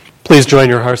Please join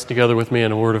your hearts together with me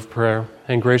in a word of prayer.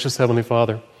 And gracious Heavenly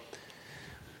Father,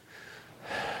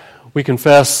 we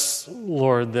confess,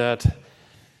 Lord, that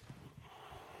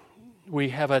we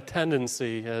have a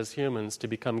tendency as humans to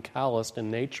become calloused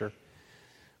in nature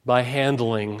by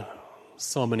handling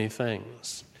so many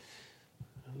things.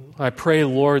 I pray,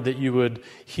 Lord, that you would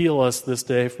heal us this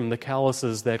day from the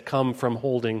calluses that come from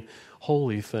holding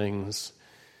holy things.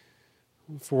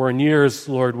 For in years,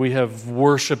 Lord, we have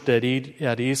worshipped at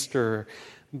Easter,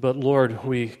 but Lord,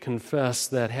 we confess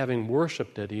that having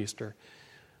worshipped at Easter,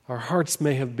 our hearts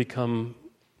may have become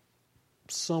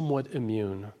somewhat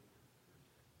immune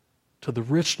to the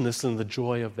richness and the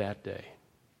joy of that day.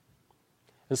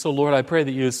 And so, Lord, I pray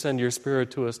that you would send your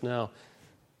Spirit to us now,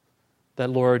 that,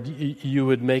 Lord, you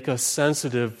would make us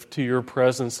sensitive to your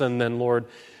presence, and then, Lord,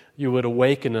 you would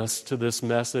awaken us to this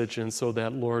message, and so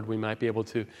that, Lord, we might be able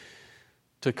to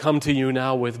come to you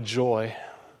now with joy.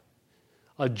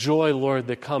 A joy, Lord,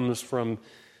 that comes from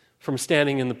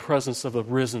standing in the presence of a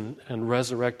risen and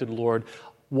resurrected Lord,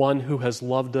 one who has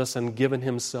loved us and given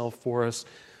himself for us,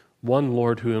 one,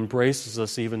 Lord, who embraces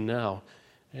us even now.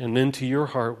 And into your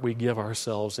heart we give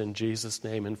ourselves in Jesus'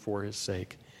 name and for his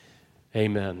sake.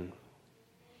 Amen.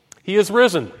 He is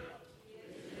risen.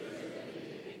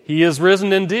 He is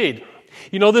risen indeed.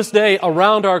 You know, this day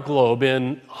around our globe,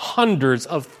 in hundreds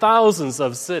of thousands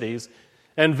of cities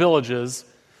and villages,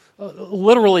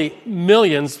 literally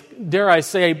millions, dare I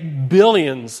say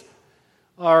billions,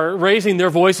 are raising their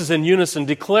voices in unison,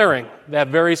 declaring that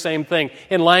very same thing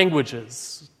in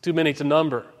languages too many to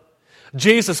number.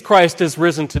 Jesus Christ is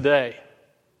risen today.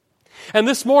 And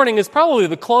this morning is probably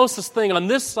the closest thing on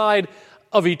this side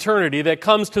of eternity that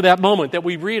comes to that moment that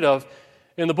we read of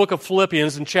in the book of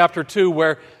Philippians in chapter 2,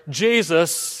 where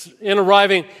Jesus, in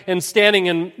arriving and standing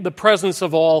in the presence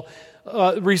of all,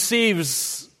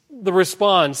 receives the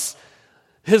response,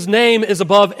 his name is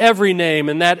above every name,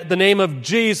 and that the name of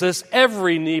Jesus,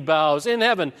 every knee bows in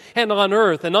heaven and on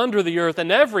earth and under the earth, and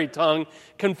every tongue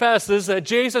confesses that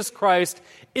Jesus Christ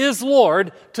is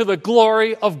Lord to the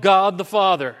glory of God the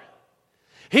Father.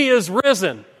 He is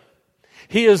risen.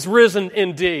 He is risen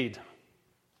indeed.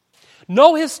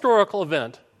 No historical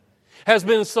event has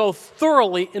been so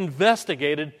thoroughly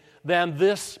investigated than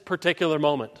this particular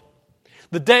moment,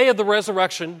 the day of the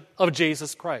resurrection of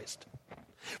Jesus Christ.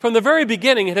 From the very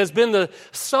beginning, it has been the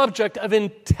subject of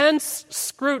intense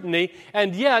scrutiny,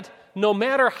 and yet, no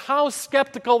matter how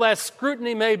skeptical that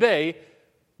scrutiny may be,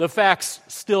 the facts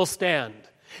still stand.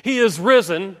 He is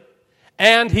risen,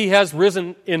 and he has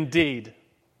risen indeed.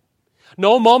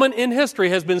 No moment in history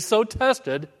has been so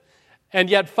tested and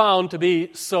yet found to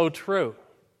be so true.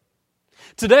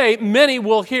 Today, many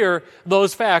will hear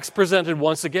those facts presented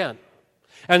once again,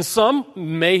 and some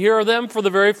may hear them for the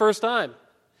very first time,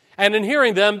 and in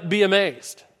hearing them, be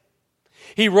amazed.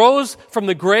 He rose from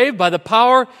the grave by the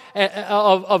power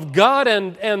of God,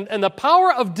 and the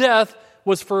power of death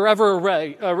was forever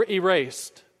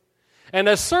erased. And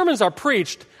as sermons are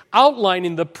preached,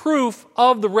 outlining the proof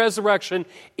of the resurrection,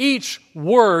 each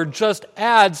word just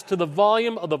adds to the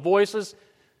volume of the voices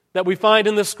that we find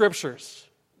in the Scriptures.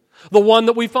 The one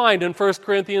that we find in 1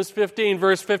 Corinthians 15,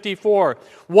 verse 54.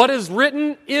 What is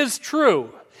written is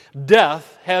true.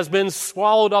 Death has been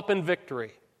swallowed up in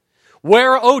victory.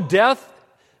 Where, O death,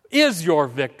 is your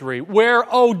victory? Where,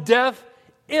 O death,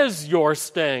 is your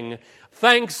sting?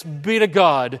 Thanks be to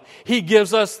God. He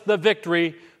gives us the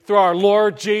victory through our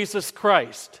Lord Jesus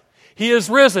Christ. He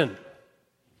is risen.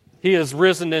 He is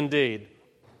risen indeed.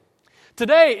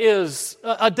 Today is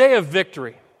a day of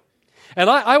victory. And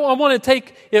I want to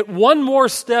take it one more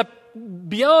step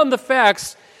beyond the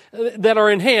facts that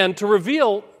are in hand to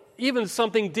reveal even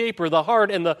something deeper, the heart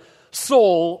and the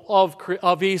soul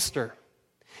of Easter.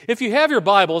 If you have your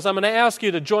Bibles, I'm going to ask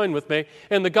you to join with me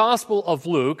in the Gospel of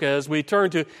Luke as we turn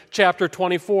to chapter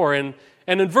 24. And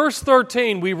in verse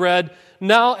 13 we read,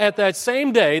 "Now at that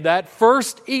same day, that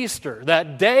first Easter,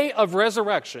 that day of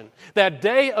resurrection, that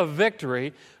day of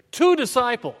victory, 2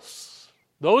 disciples,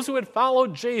 those who had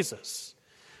followed Jesus,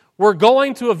 were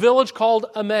going to a village called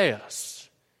Emmaus.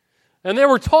 And they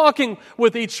were talking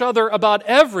with each other about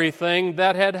everything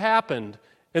that had happened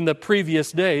in the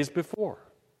previous days before."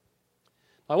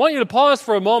 I want you to pause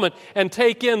for a moment and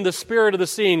take in the spirit of the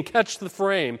scene, catch the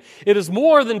frame. It is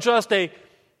more than just a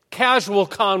casual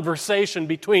conversation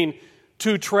between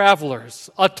 2 travelers,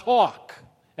 a talk,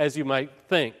 as you might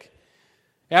think.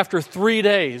 After 3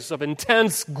 days of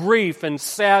intense grief and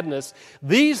sadness,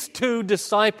 these 2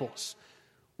 disciples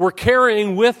were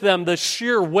carrying with them the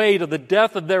sheer weight of the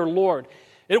death of their Lord.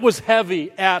 It was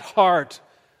heavy at heart.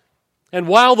 And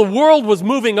while the world was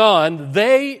moving on,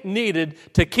 they needed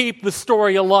to keep the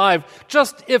story alive,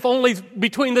 just if only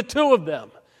between the two of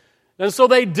them. And so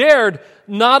they dared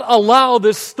not allow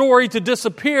this story to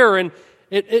disappear, and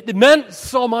it meant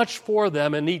so much for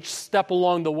them. And each step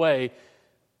along the way,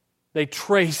 they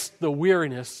traced the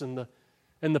weariness and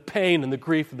the pain and the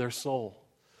grief of their soul.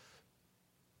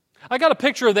 I got a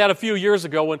picture of that a few years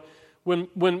ago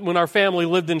when our family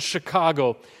lived in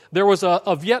Chicago. There was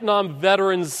a Vietnam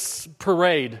veterans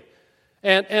parade,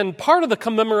 and part of the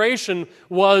commemoration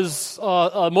was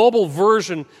a mobile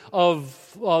version of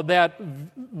that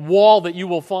wall that you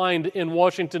will find in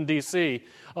Washington, D.C.,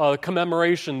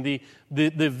 commemoration, the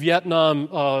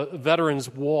Vietnam Veterans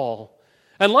Wall.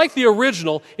 And like the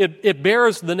original, it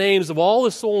bears the names of all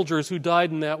the soldiers who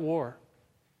died in that war.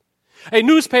 A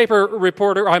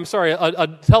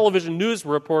television news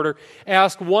reporter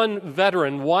asked one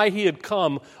veteran why he had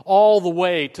come all the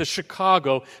way to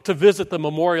Chicago to visit the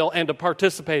memorial and to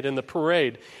participate in the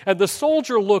parade. And the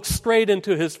soldier looked straight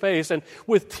into his face, and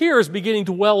with tears beginning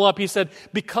to well up, he said,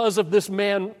 "Because of this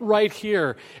man right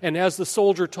here." And as the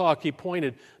soldier talked, he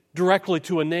pointed directly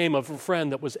to a name of a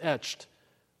friend that was etched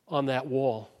on that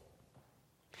wall.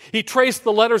 He traced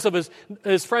the letters of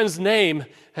his friend's name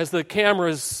as the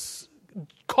cameras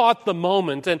caught the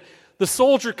moment, and the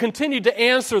soldier continued to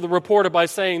answer the reporter by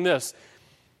saying this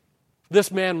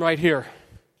man right here,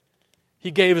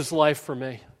 he gave his life for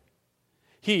me.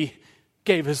 He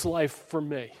gave his life for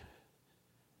me.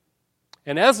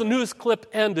 And as the news clip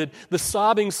ended, the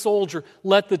sobbing soldier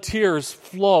let the tears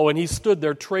flow, and he stood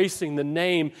there tracing the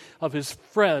name of his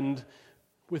friend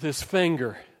with his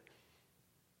finger.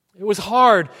 It was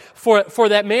hard for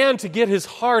that man to get his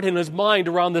heart and his mind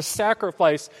around the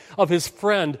sacrifice of his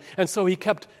friend, and so he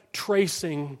kept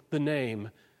tracing the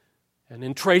name. And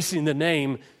in tracing the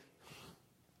name,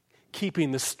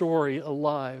 keeping the story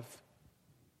alive.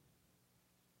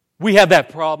 We have that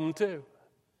problem too.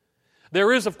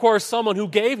 There is, of course, someone who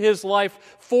gave his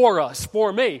life for us,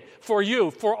 for me, for you,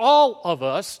 for all of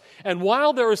us. And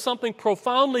while there is something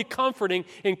profoundly comforting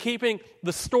in keeping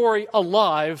the story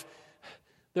alive,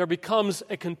 there becomes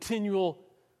a continual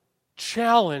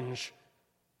challenge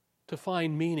to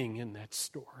find meaning in that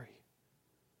story.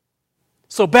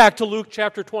 So back to Luke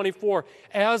chapter 24.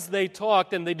 As they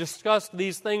talked and they discussed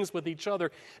these things with each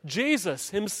other,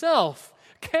 Jesus himself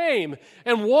came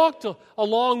and walked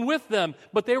along with them,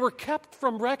 but they were kept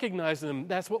from recognizing him.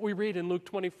 That's what we read in Luke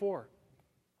 24.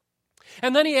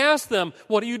 And then he asked them,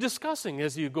 "What are you discussing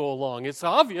as you go along?" It's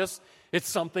obvious it's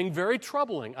something very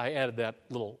troubling. I added that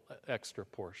little extra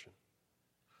portion.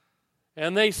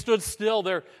 And they stood still,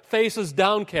 their faces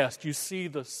downcast. You see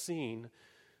the scene.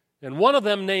 And one of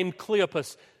them, named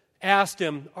Cleopas, asked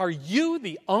him, "Are you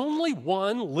the only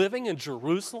one living in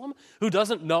Jerusalem who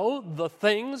doesn't know the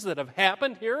things that have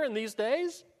happened here in these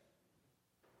days?"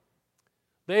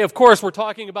 They, of course, were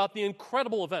talking about the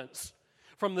incredible events,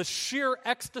 from the sheer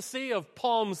ecstasy of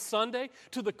Palm Sunday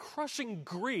to the crushing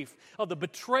grief of the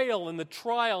betrayal and the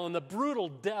trial and the brutal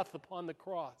death upon the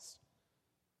cross.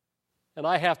 And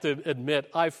I have to admit,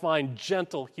 I find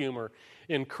gentle humor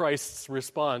in Christ's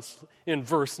response in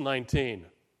verse 19.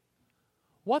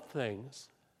 "What things?"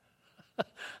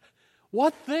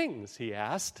 "What things?" he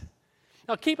asked.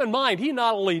 Now keep in mind, he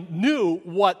not only knew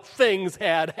what things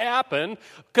had happened,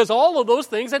 because all of those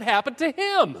things had happened to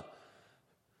him.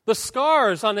 The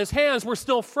scars on his hands were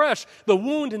still fresh. The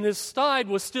wound in his side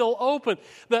was still open.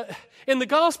 In the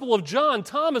Gospel of John,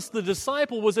 Thomas, the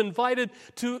disciple, was invited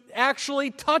to actually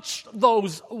touch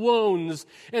those wounds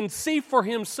and see for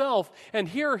himself. And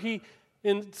here he,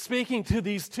 in speaking to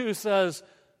these two, says,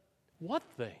 "What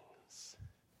things?"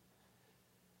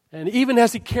 And even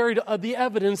as he carried the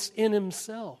evidence in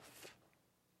himself.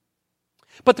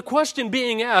 But the question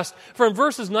being asked from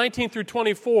verses 19 through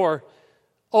 24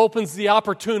 opens the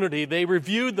opportunity. They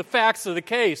reviewed the facts of the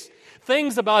case,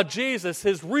 things about Jesus,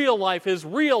 his real life, his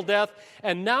real death,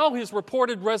 and now his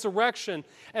reported resurrection.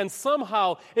 And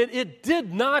somehow it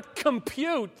did not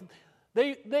compute.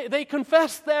 They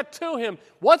confessed that to him.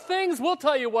 What things? We'll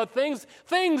tell you what things.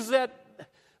 Things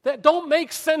that don't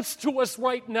make sense to us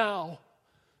right now.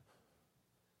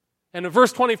 And in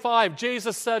verse 25,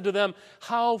 Jesus said to them,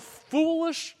 "How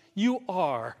foolish you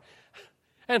are,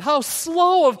 and how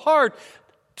slow of heart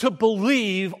to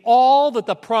believe all that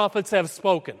the prophets have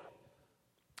spoken.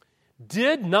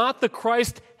 Did not the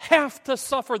Christ have to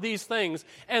suffer these things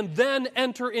and then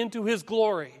enter into his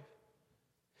glory?"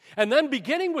 And then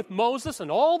beginning with Moses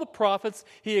and all the prophets,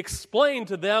 he explained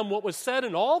to them what was said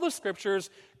in all the scriptures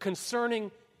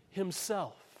concerning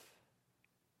himself.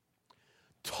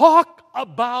 Talk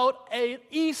about an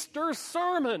Easter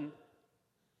sermon.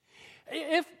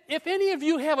 If any of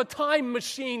you have a time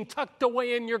machine tucked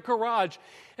away in your garage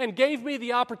and gave me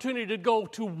the opportunity to go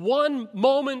to one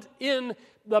moment in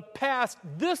the past,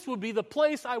 this would be the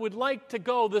place I would like to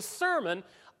go, the sermon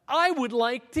I would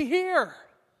like to hear.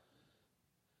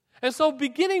 And so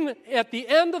beginning at the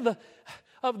end of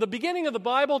the beginning of the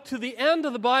Bible to the end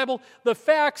of the Bible, the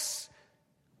facts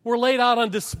were laid out on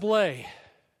display.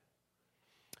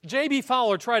 J.B.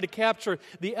 Fowler tried to capture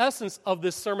the essence of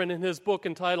this sermon in his book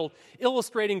entitled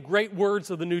Illustrating Great Words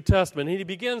of the New Testament. And he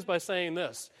begins by saying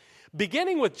this: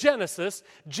 beginning with Genesis,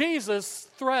 Jesus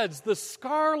threads the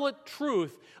scarlet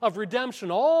truth of redemption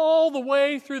all the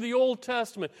way through the Old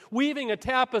Testament, weaving a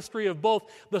tapestry of both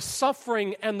the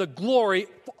suffering and the glory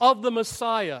of the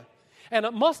Messiah. And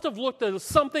it must have looked at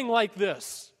something like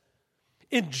this.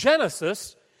 In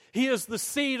Genesis, he is the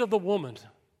seed of the woman.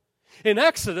 In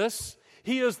Exodus,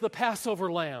 he is the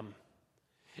Passover lamb.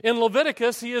 In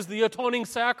Leviticus, he is the atoning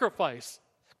sacrifice.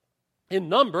 In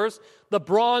Numbers, the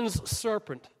bronze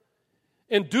serpent.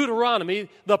 In Deuteronomy,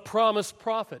 the promised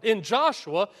prophet. In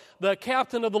Joshua, the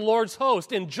captain of the Lord's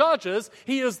host. In Judges,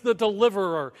 he is the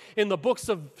deliverer. In the books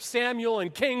of Samuel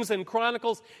and Kings and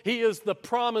Chronicles, he is the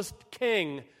promised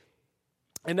king.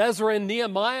 In Ezra and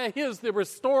Nehemiah, he is the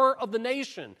restorer of the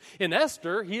nation. In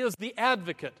Esther, he is the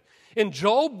advocate. In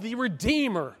Job, the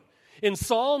redeemer. In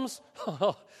Psalms,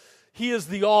 he is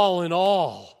the all in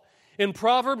all. In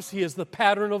Proverbs, he is the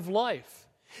pattern of life.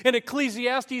 In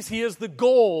Ecclesiastes, he is the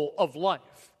goal of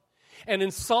life. And in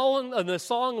the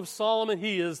Song of Solomon,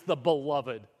 he is the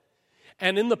beloved.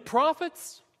 And in the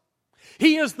prophets,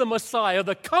 he is the Messiah,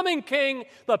 the coming King,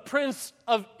 the Prince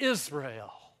of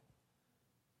Israel.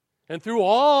 And through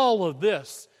all of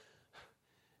this,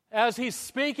 as he's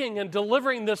speaking and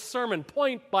delivering this sermon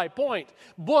point by point,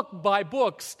 book by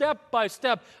book, step by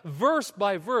step, verse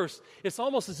by verse, it's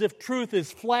almost as if truth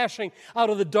is flashing out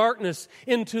of the darkness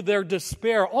into their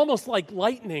despair, almost like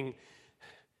lightning,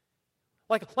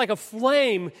 like a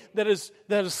flame that is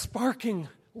sparking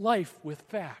life with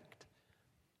fact.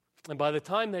 And by the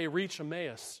time they reach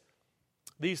Emmaus,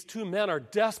 these two men are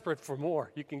desperate for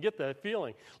more. You can get that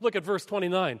feeling. Look at verse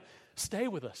 29. Stay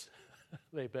with us,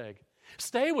 they beg.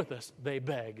 Stay with us, they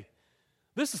beg.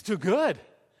 This is too good.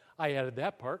 I added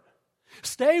that part.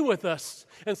 Stay with us.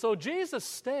 And so Jesus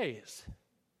stays.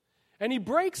 And he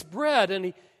breaks bread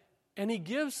and he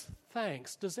gives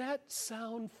thanks. Does that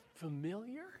sound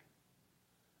familiar?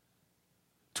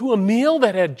 To a meal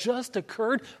that had just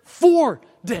occurred 4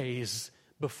 days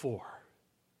before.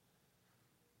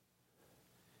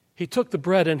 He took the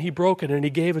bread and he broke it and he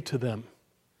gave it to them.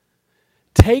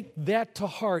 Take that to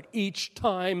heart each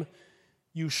time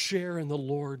you share in the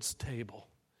Lord's table,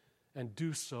 and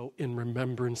do so in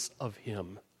remembrance of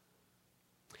him.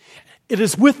 It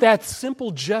is with that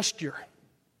simple gesture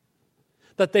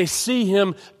that they see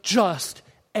him just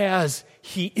as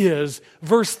he is.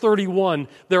 Verse 31,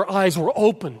 their eyes were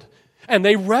opened, and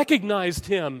they recognized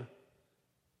him.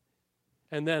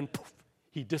 And then, poof,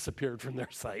 he disappeared from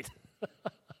their sight.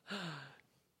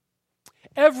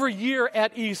 Every year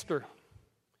at Easter,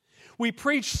 we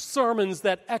preach sermons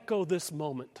that echo this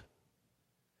moment,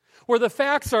 where the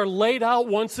facts are laid out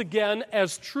once again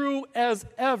as true as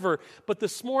ever. But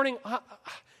this morning,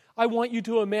 I want you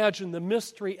to imagine the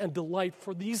mystery and delight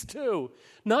for these two,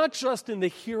 not just in the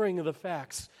hearing of the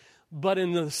facts, but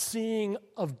in the seeing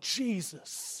of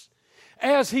Jesus.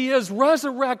 As he is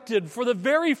resurrected for the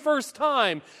very first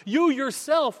time, you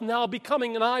yourself now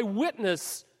becoming an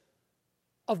eyewitness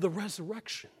of the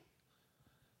resurrection.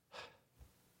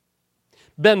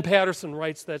 Ben Patterson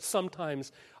writes that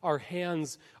sometimes our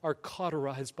hands are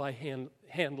cauterized by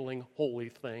handling holy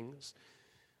things.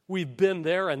 We've been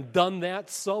there and done that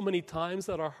so many times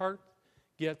that our heart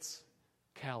gets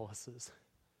calluses.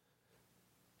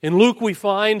 In Luke, we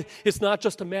find it's not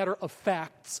just a matter of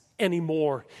facts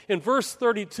anymore. In verse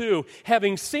 32,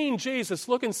 having seen Jesus,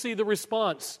 look and see the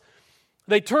response.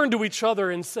 They turned to each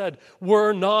other and said,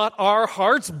 "Were not our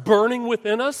hearts burning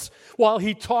within us while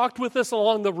he talked with us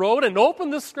along the road and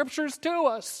opened the Scriptures to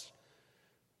us?"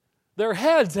 Their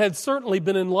heads had certainly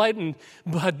been enlightened,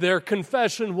 but their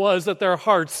confession was that their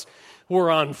hearts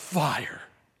were on fire,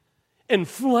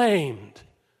 inflamed.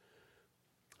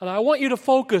 And I want you to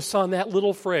focus on that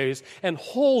little phrase and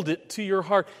hold it to your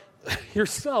heart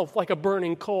yourself like a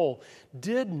burning coal.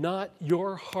 Did not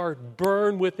your heart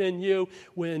burn within you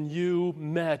when you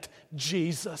met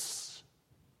Jesus?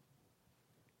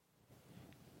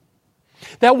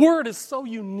 That word is so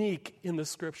unique in the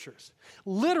Scriptures.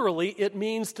 Literally, it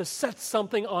means to set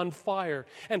something on fire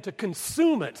and to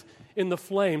consume it in the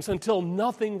flames until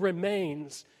nothing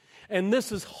remains. And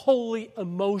this is holy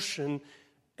emotion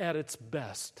at its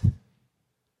best.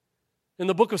 In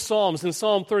the book of Psalms, in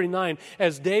Psalm 39,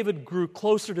 as David grew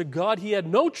closer to God, he had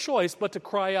no choice but to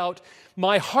cry out,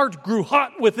 "My heart grew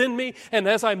hot within me, and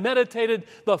as I meditated,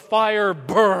 the fire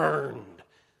burned,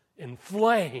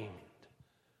 inflamed."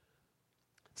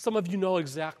 Some of you know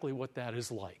exactly what that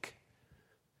is like.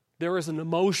 There is an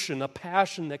emotion, a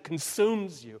passion that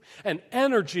consumes you, an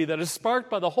energy that is sparked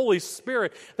by the Holy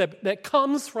Spirit that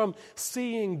comes from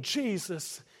seeing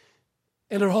Jesus,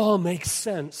 and it all makes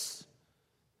sense.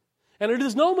 And it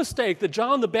is no mistake that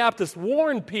John the Baptist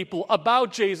warned people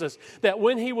about Jesus, that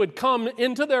when he would come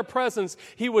into their presence,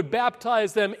 he would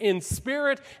baptize them in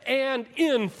spirit and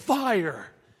in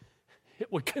fire.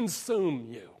 It would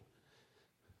consume you.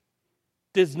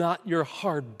 Did not your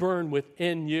heart burn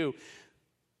within you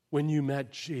when you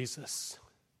met Jesus?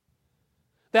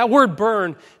 That word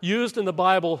burn, used in the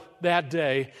Bible that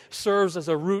day, serves as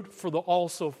a root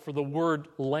also for the word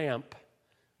lamp.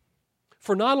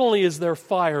 For not only is there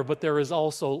fire, but there is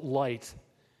also light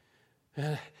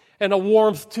and a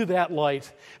warmth to that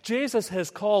light. Jesus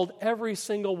has called every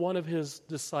single one of his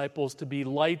disciples to be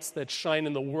lights that shine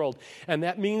in the world. And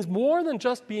that means more than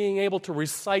just being able to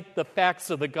recite the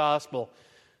facts of the gospel.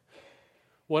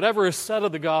 Whatever is said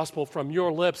of the gospel from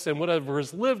your lips and whatever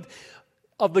is lived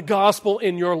of the gospel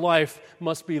in your life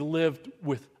must be lived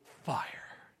with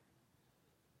fire,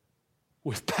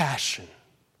 with passion.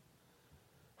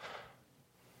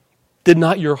 Did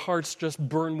not your hearts just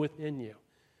burn within you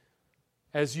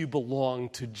as you belong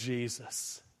to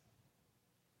Jesus?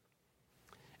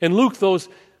 In Luke,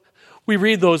 we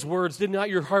read those words, "Did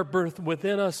not your heart burn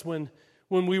within us when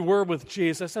we were with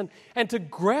Jesus?" And to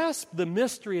grasp the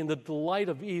mystery and the delight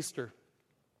of Easter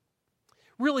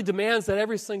really demands that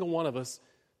every single one of us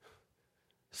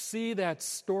see that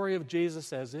story of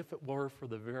Jesus as if it were for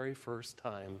the very first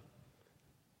time,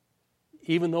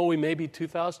 even though we may be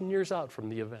 2,000 years out from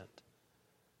the event.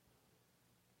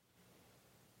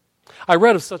 I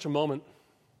read of such a moment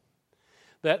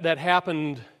that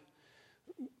happened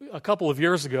a couple of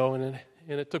years ago, and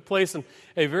it took place in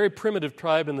a very primitive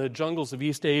tribe in the jungles of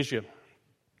East Asia.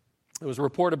 It was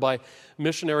reported by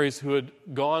missionaries who had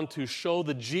gone to show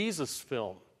the Jesus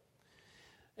film.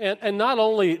 And not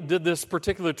only did this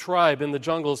particular tribe in the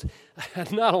jungles,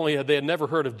 not only had they never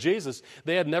heard of Jesus,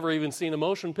 they had never even seen a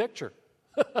motion picture,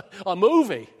 a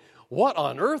movie. What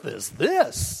on earth is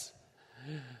this?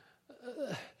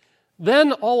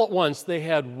 Then, all at once, they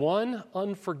had one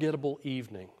unforgettable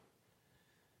evening.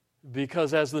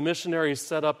 Because as the missionaries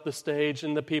set up the stage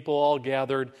and the people all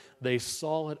gathered, they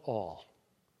saw it all.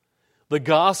 The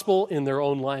gospel in their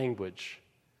own language,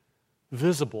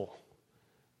 visible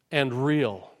and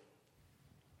real.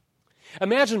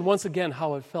 Imagine once again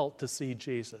how it felt to see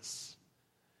Jesus.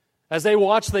 As they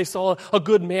watched, they saw a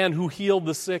good man who healed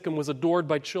the sick and was adored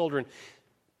by children,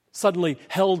 suddenly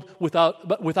held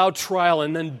without trial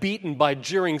and then beaten by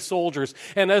jeering soldiers.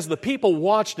 And as the people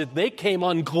watched it, they came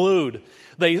unglued.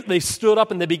 They stood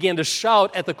up and they began to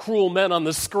shout at the cruel men on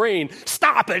the screen,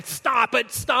 "Stop it, stop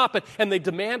it, stop it." And they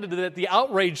demanded that the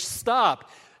outrage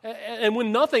stop. And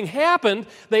when nothing happened,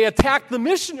 they attacked the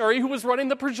missionary who was running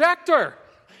the projector.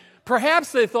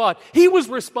 Perhaps they thought he was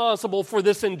responsible for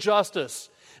this injustice.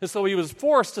 And so he was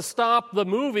forced to stop the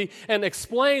movie and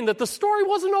explain that the story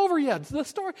wasn't over yet.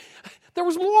 There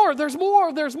was more, there's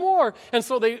more, there's more. And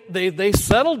so they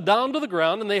settled down to the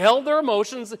ground and they held their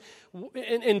emotions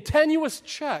in tenuous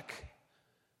check.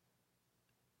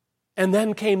 And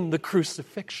then came the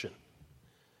crucifixion.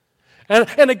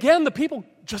 And again, the people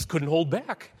just couldn't hold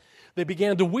back. They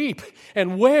began to weep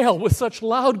and wail with such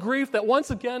loud grief that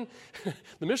once again,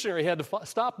 the missionary had to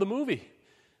stop the movie.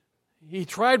 He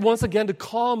tried once again to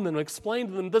calm them and explain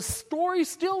to them the story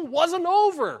still wasn't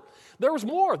over. There was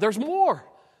more, there's more.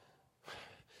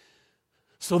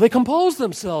 So they composed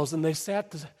themselves and they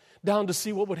sat down to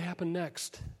see what would happen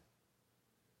next.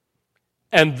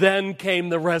 And then came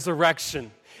the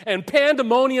resurrection. And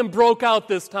pandemonium broke out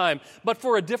this time, but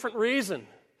for a different reason.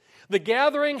 The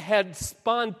gathering had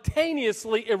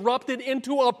spontaneously erupted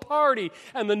into a party,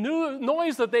 and the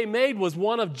noise that they made was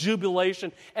one of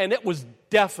jubilation, and it was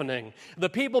deafening. The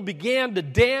people began to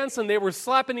dance, and they were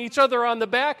slapping each other on the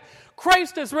back.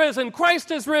 "Christ is risen,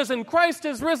 Christ is risen, Christ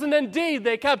is risen indeed."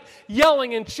 They kept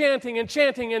yelling and chanting and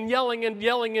chanting and yelling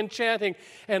and chanting.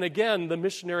 And again, the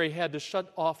missionary had to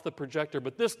shut off the projector,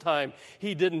 but this time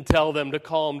he didn't tell them to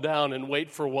calm down and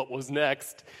wait for what was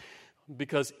next.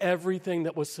 Because everything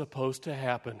that was supposed to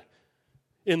happen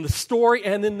in the story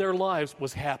and in their lives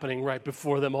was happening right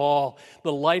before them all.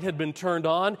 The light had been turned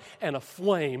on and a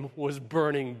flame was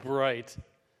burning bright.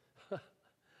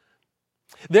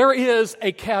 There is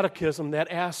a catechism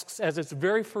that asks as its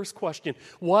very first question,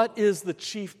 what is the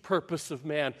chief purpose of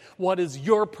man? What is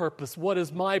your purpose? What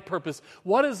is my purpose?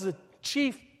 What is the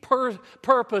chief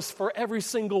purpose for every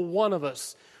single one of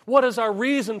us? What is our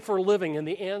reason for living? And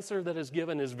the answer that is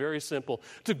given is very simple: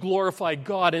 to glorify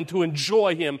God and to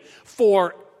enjoy Him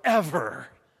forever.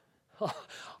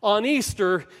 On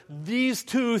Easter, these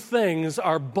two things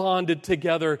are bonded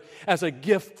together as a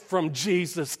gift from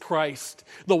Jesus Christ,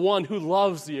 the one who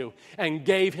loves you and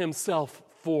gave Himself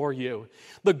for you.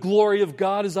 The glory of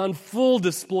God is on full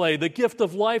display. The gift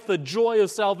of life, the joy of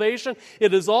salvation,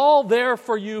 it is all there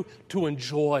for you to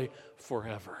enjoy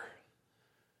forever.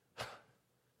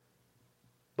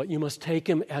 But you must take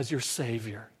Him as your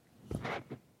Savior.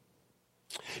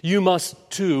 You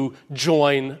must, too,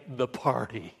 join the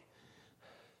party.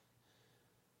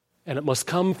 And it must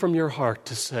come from your heart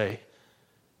to say,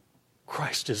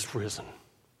 Christ is risen.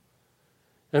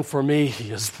 And for me,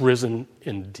 He is risen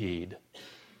indeed.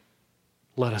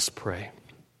 Let us pray.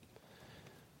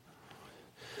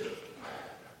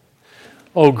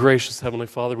 Oh, gracious Heavenly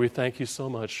Father, we thank You so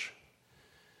much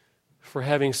for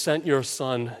having sent Your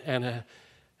Son and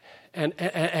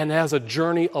as a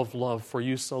journey of love, for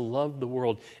You so loved the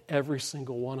world, every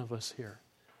single one of us here,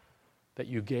 that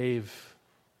You gave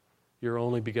Your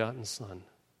only begotten Son,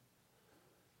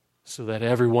 so that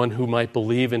everyone who might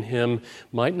believe in Him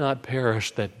might not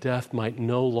perish, that death might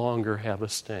no longer have a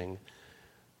sting,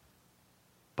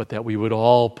 but that we would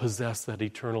all possess that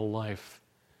eternal life.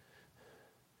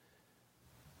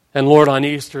 And Lord, on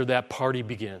Easter, that party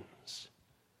begins.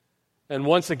 And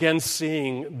once again,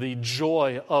 seeing the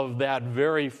joy of that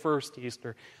very first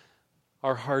Easter,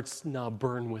 our hearts now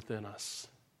burn within us.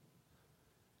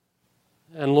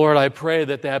 And Lord, I pray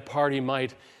that that party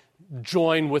might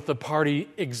join with the party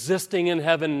existing in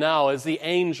heaven now as the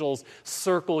angels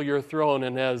circle Your throne,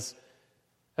 and as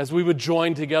we would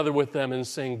join together with them and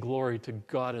sing glory to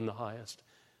God in the highest,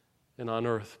 and on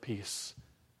earth peace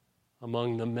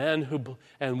among the men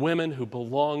and women who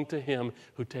belong to Him,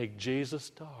 who take Jesus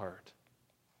to heart.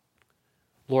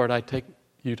 Lord, I take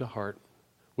You to heart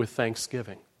with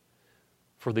thanksgiving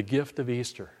for the gift of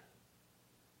Easter.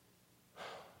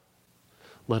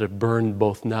 Let it burn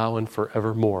both now and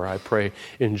forevermore, I pray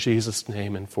in Jesus'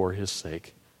 name and for His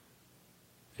sake.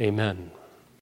 Amen.